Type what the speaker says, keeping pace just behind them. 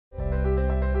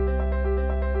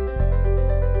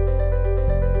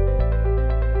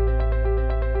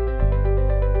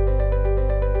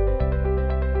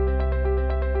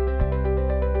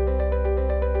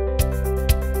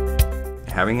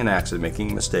having an accident, making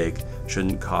a mistake,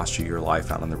 shouldn't cost you your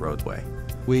life out on the roadway.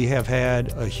 We have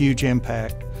had a huge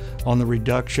impact on the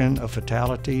reduction of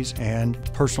fatalities and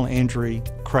personal injury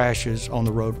crashes on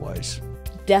the roadways.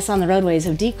 Deaths on the roadways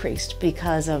have decreased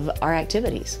because of our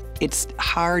activities. It's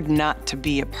hard not to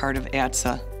be a part of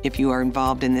ATSSA if you are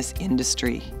involved in this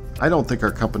industry. I don't think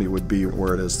our company would be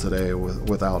where it is today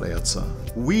without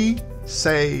ATSSA. We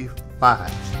save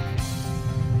lives.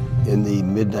 In the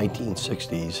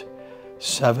mid-1960s,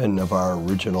 7 of our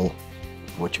original,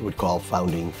 what you would call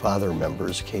founding father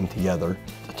members, came together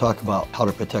to talk about how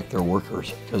to protect their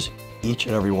workers, because each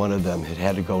and every one of them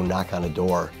had to go knock on a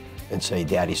door and say,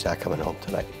 "Daddy's not coming home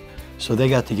tonight." So they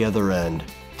got together and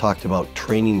talked about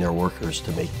training their workers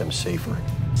to make them safer.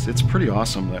 It's pretty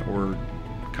awesome that we're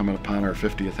coming upon our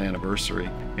 50th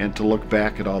anniversary and to look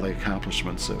back at all the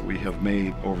accomplishments that we have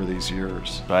made over these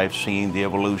years. I've seen the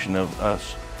evolution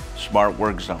of smart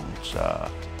work zones,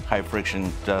 high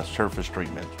friction surface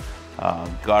treatment,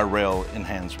 guardrail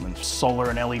enhancements. Solar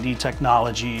and LED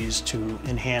technologies to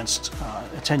enhanced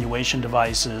attenuation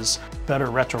devices, better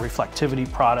retroreflectivity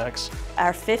products.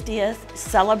 Our 50th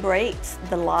celebrates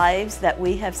the lives that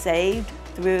we have saved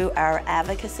through our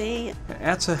advocacy.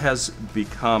 ATSSA has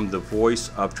become the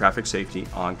voice of traffic safety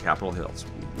on Capitol Hills,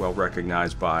 well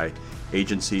recognized by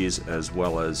agencies as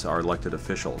well as our elected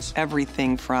officials.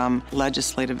 Everything from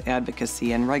legislative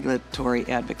advocacy and regulatory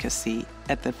advocacy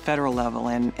at the federal level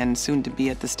and soon to be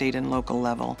at the state and local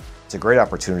level. It's a great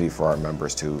opportunity for our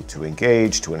members to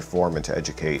engage, to inform, and to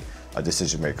educate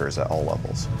decision makers at all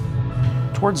levels.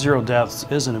 Towards zero deaths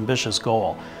is an ambitious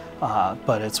goal,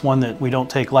 but it's one that we don't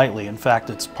take lightly. In fact,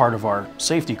 it's part of our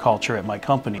safety culture at my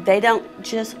company. They don't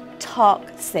just talk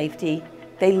safety,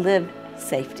 they live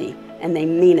safety, and they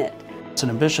mean it. It's an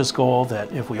ambitious goal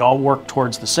that if we all work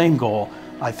towards the same goal,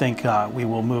 I think we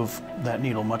will move that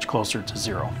needle much closer to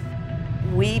zero.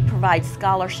 We provide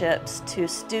scholarships to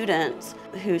students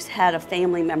who's had a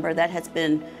family member that has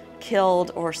been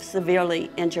killed or severely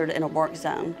injured in a work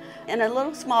zone. In a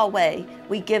little small way,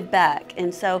 we give back.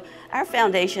 And so our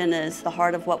foundation is the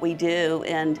heart of what we do,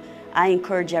 and I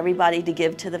encourage everybody to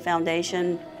give to the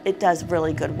foundation. It does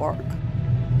really good work.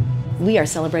 We are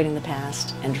celebrating the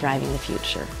past and driving the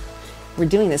future. We're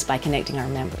doing this by connecting our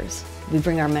members. We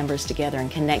bring our members together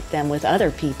and connect them with other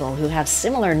people who have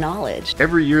similar knowledge.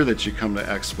 Every year that you come to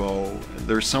Expo,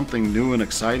 there's something new and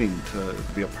exciting to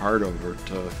be a part of or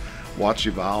to watch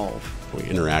evolve. We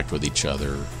interact with each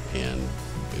other and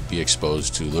be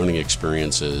exposed to learning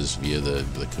experiences via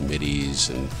the committees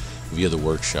and via the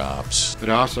workshops. It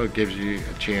also gives you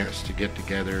a chance to get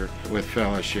together with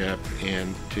fellowship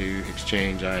and to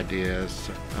exchange ideas.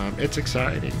 It's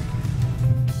exciting.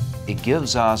 It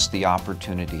gives us the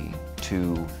opportunity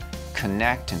to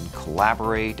connect and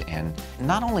collaborate, and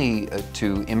not only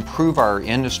to improve our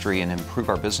industry and improve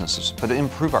our businesses, but to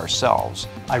improve ourselves.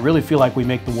 I really feel like we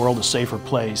make the world a safer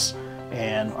place,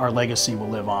 and our legacy will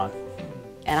live on.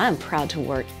 And I'm proud to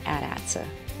work at ATSSA.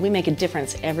 We make a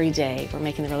difference every day. We're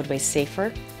making the roadways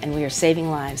safer, and we are saving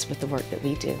lives with the work that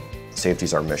we do. Safety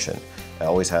is our mission. It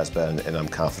always has been, and I'm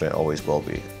confident always will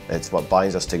be. It's what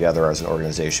binds us together as an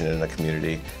organization and a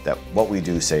community, that what we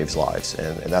do saves lives,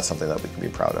 and that's something that we can be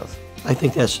proud of. I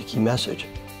think that's the key message.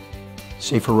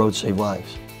 Safer roads save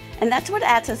lives. And that's what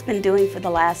ATSSA's been doing for the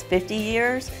last 50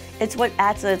 years. It's what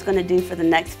ATSSA is going to do for the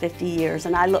next 50 years,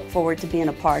 and I look forward to being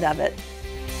a part of it.